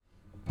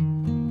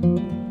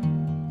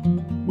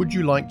Would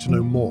you like to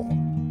know more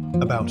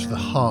about the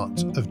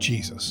heart of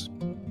Jesus?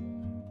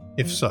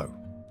 If so,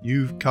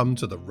 you've come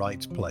to the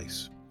right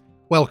place.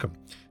 Welcome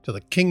to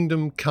the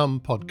Kingdom Come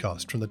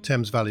podcast from the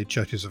Thames Valley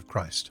Churches of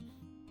Christ.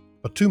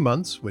 For 2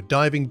 months, we're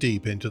diving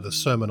deep into the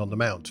Sermon on the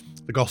Mount,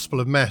 the Gospel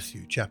of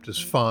Matthew, chapters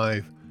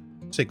 5,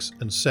 6,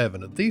 and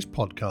 7. And these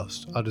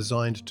podcasts are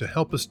designed to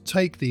help us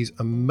take these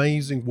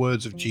amazing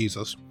words of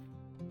Jesus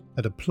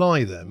and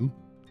apply them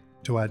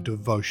to our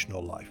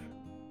devotional life.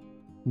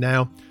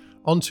 Now,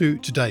 on to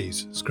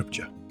today's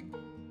scripture.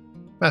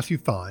 Matthew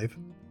 5,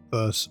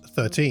 verse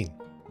 13.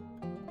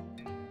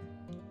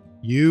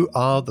 You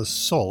are the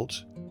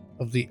salt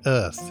of the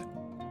earth.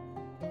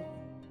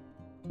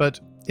 But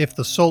if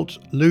the salt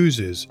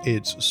loses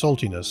its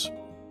saltiness,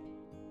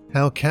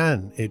 how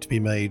can it be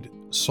made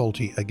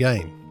salty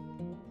again?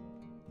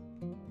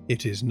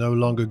 It is no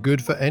longer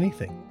good for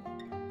anything,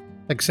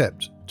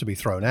 except to be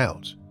thrown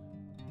out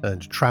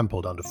and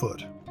trampled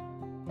underfoot.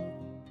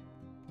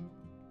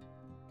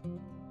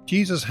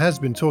 Jesus has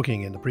been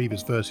talking in the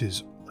previous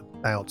verses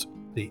about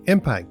the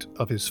impact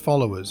of his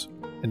followers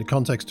in the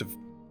context of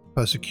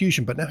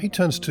persecution, but now he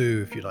turns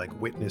to, if you like,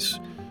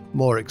 witness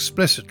more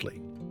explicitly.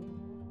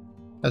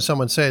 As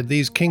someone said,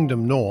 these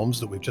kingdom norms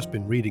that we've just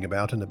been reading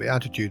about in the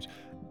Beatitudes,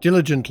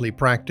 diligently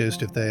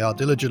practiced, if they are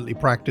diligently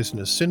practiced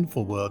in a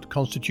sinful world,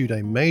 constitute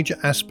a major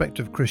aspect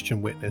of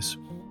Christian witness,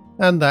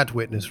 and that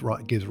witness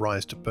gives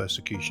rise to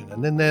persecution.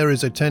 And then there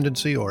is a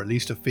tendency, or at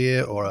least a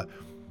fear, or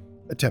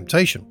a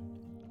temptation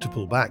to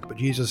pull back. But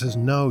Jesus says,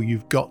 no,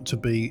 you've got to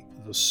be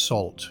the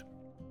salt.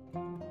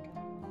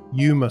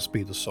 You must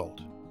be the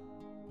salt.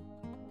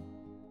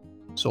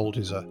 Salt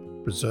is a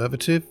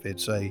preservative,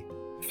 it's a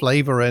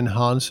flavor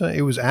enhancer.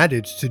 It was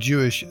added to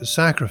Jewish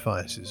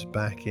sacrifices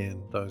back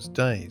in those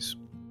days.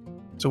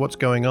 So what's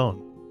going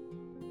on?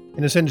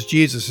 In a sense,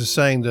 Jesus is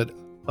saying that,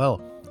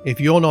 well, if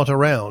you're not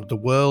around, the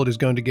world is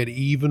going to get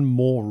even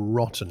more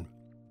rotten.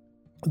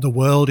 The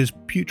world is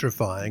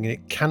putrefying and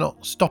it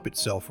cannot stop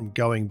itself from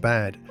going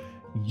bad.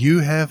 You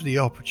have the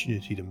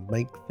opportunity to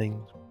make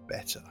things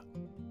better.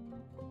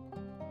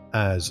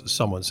 As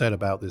someone said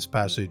about this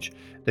passage,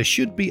 there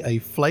should be a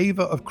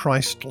flavor of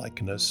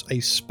Christ-likeness,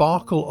 a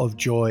sparkle of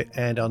joy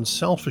and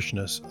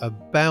unselfishness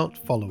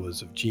about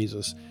followers of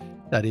Jesus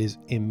that is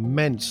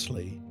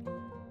immensely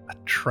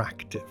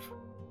attractive.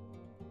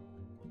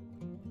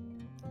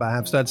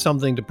 Perhaps that's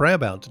something to pray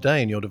about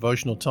today in your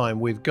devotional time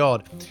with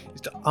God,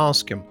 is to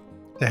ask Him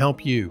to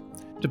help you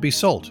to be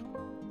salt.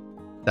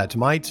 That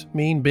might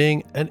mean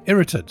being an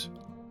irritant,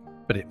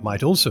 but it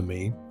might also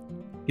mean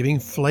giving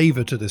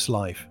flavor to this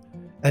life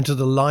and to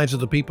the lives of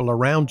the people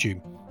around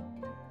you.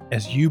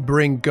 As you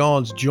bring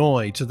God's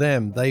joy to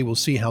them, they will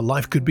see how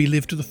life could be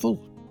lived to the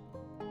full.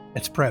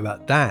 Let's pray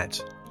about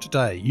that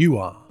today. You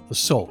are the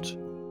salt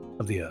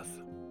of the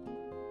earth.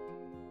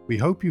 We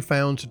hope you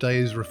found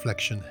today's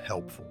reflection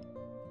helpful.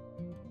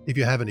 If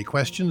you have any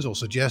questions or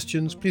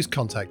suggestions, please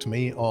contact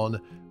me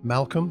on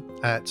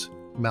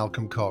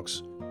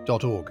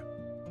malcolm@malcolmcox.org.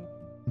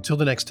 Until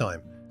the next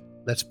time,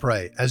 let's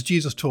pray. As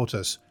Jesus taught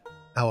us,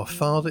 our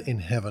Father in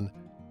heaven,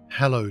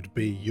 hallowed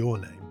be your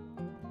name.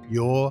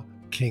 Your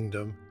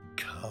kingdom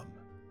come.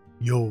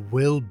 Your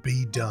will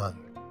be done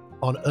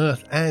on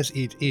earth as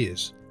it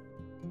is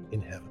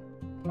in heaven.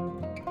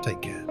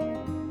 Take care.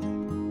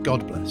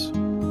 God bless.